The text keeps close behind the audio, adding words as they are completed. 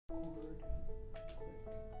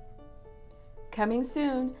Coming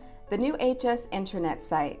soon, the new HS Intranet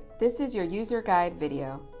site. This is your user guide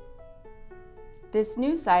video. This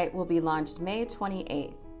new site will be launched May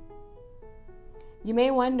 28th. You may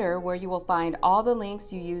wonder where you will find all the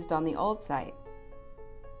links you used on the old site.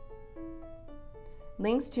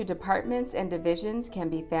 Links to departments and divisions can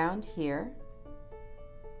be found here.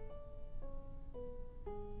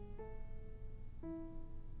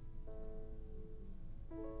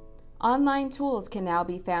 Online tools can now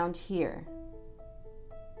be found here.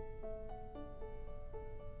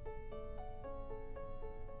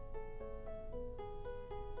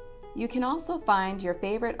 You can also find your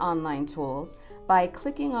favorite online tools by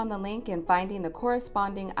clicking on the link and finding the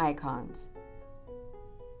corresponding icons.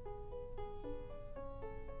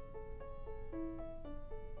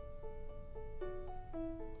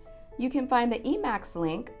 You can find the Emacs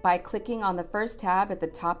link by clicking on the first tab at the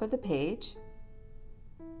top of the page.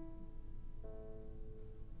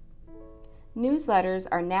 Newsletters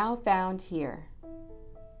are now found here.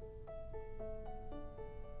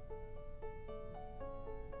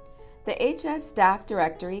 The HS staff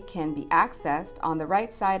directory can be accessed on the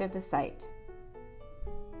right side of the site.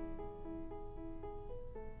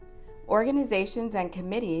 Organizations and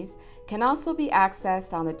committees can also be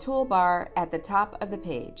accessed on the toolbar at the top of the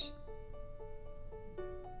page.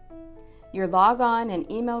 Your logon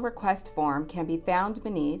and email request form can be found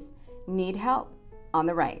beneath Need Help on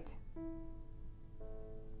the right.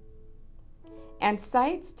 And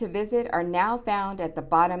sites to visit are now found at the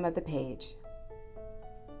bottom of the page.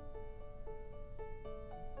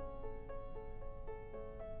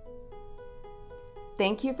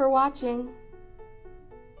 Thank you for watching.